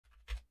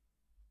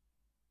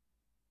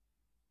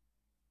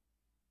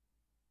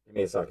Give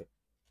me a second.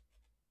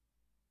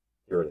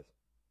 Here it is.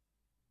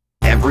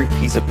 Every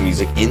piece of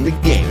music in the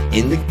game,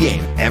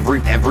 every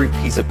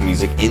piece of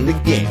music in the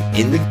game,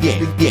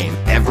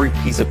 every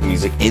piece of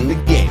music in the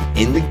game,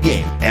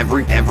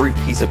 every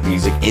piece of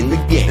music in the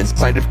game,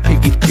 inside of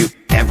PvP,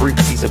 every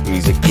piece of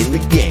music in the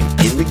game,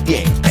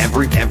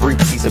 every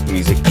piece of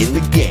music in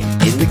the game,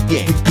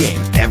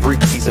 every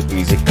piece of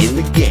music in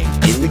the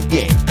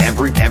game,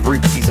 every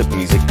piece of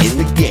music in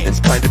the game,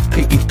 inside of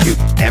PvP,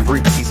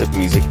 every piece of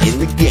music in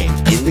the game,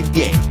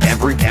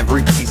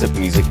 every piece of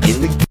music in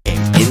the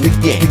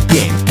game,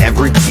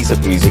 every piece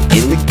of music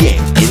in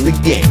the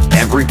game,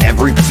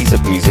 every piece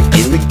of music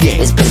in the game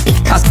has been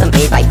custom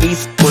made by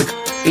Eastwood,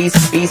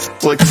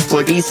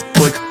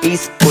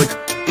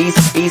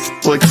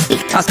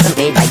 custom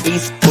made by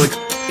Eastwood,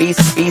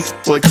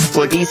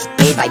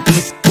 made by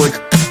Eastwood,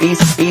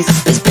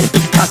 has been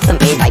custom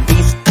made by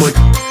Eastwood,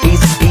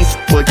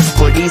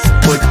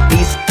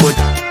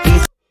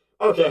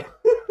 Okay.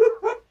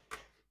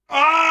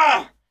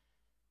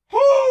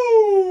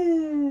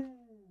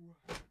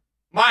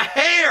 My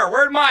hair!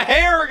 Where'd my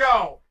hair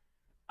go?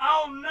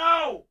 Oh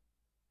no!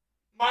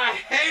 My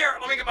hair!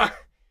 Let me get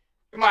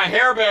my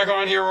hair back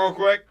on here real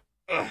quick.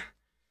 There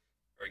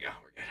we go.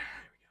 We're good.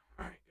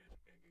 There we go. Alright,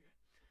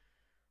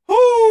 good.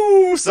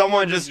 Whoo!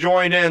 Someone just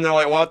joined in. They're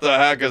like, what the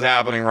heck is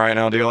happening right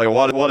now, dude? Like,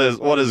 what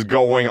is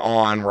going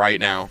on right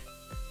now?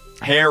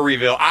 Hair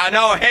reveal. I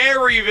know, hair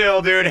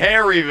reveal, dude.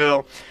 Hair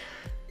reveal.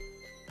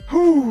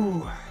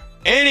 Whoo.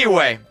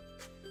 Anyway.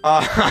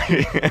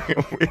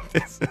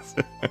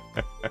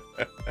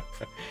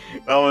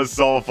 That was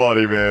so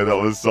funny, man. That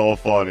was so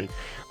funny.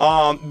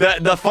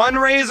 The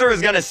fundraiser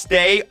is gonna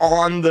stay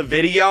on the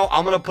video.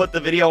 I'm gonna put the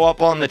video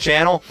up on the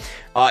channel.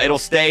 It'll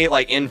stay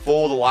like in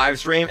full the live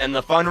stream, and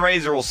the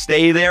fundraiser will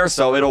stay there,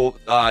 so it'll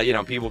you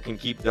know, people can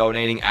keep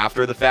donating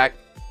after the fact.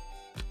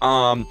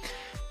 But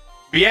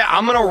yeah,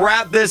 I'm gonna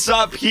wrap this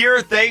up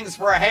here. Thanks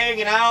for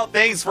hanging out.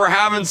 Thanks for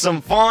having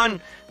some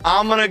fun.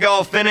 I'm gonna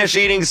go finish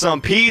eating some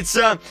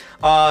pizza.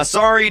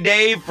 Sorry,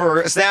 Dave,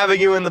 for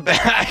stabbing you in the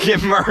back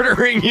and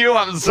murdering you.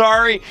 I'm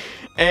sorry.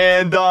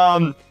 And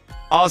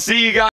I'll see you guys.